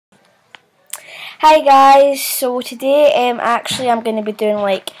Hi guys, so today I'm going to be doing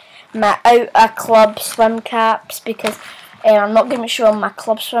like my out of club swim caps because I'm not going to show my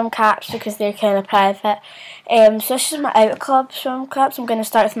club swim caps because they're kind of private. So this is my out of club swim caps. I'm going to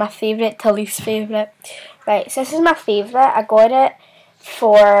start with my favourite to least favourite. Right, so this is my favourite. I got it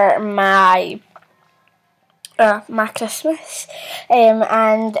for my Christmas,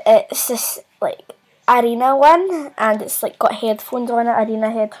 and it's this like arena one, and it's like got headphones on it,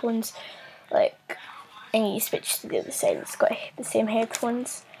 arena headphones, like, and you switch to the other side, it's got the same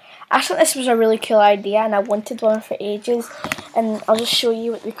headphones. I thought this was a really cool idea and I wanted one for ages, and I'll just show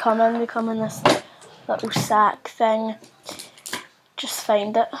you what they come in. They come in this little sack thing. Just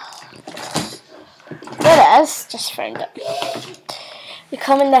found it. There it is, just found it. They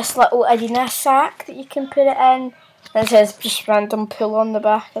come in this little arena sack that you can put it in. And it says just random pull on the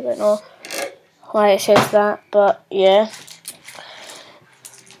back. I don't know why it says that, but yeah.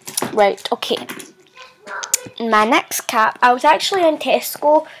 Right, okay. My next cap, I was actually in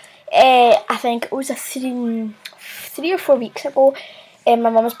Tesco, I think it was three or 4 weeks ago. My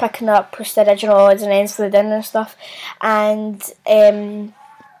mum was picking up the original odds and ends for the dinner and stuff, and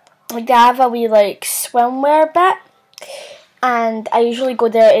like they have a wee like swimwear bit, and I usually go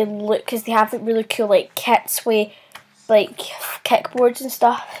there to look because they have like really cool like kits with like kickboards and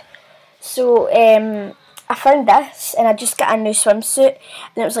stuff. So I found this and I just got a new swimsuit,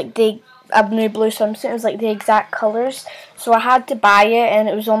 and it was like a new blue swimsuit. It was like the exact colours, so I had to buy it, and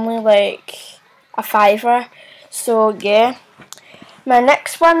it was only like a £5. So yeah. My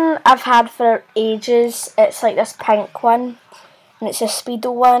next one I've had for ages. It's like this pink one, and it's a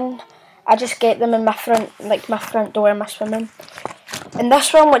Speedo one. I just get them in my front door in my swimming. And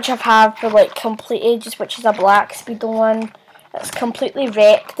this one, which I've had for like complete ages, which is a black Speedo one. It's completely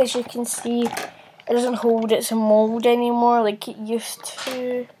wrecked, as you can see. It doesn't hold its mould anymore like it used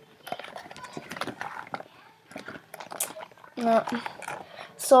to. No.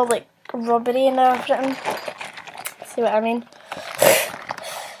 So like rubbery and everything. See what I mean?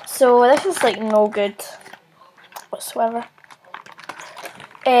 So this is like no good whatsoever.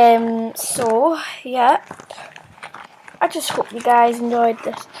 So yeah. I just hope you guys enjoyed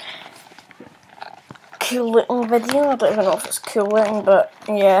this cool looking video. I don't even know if it's cool looking, but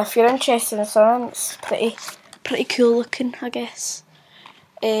yeah, if you're interested in something, it's pretty cool looking, I guess.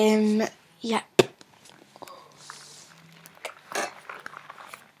 Yeah.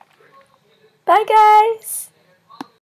 Bye guys!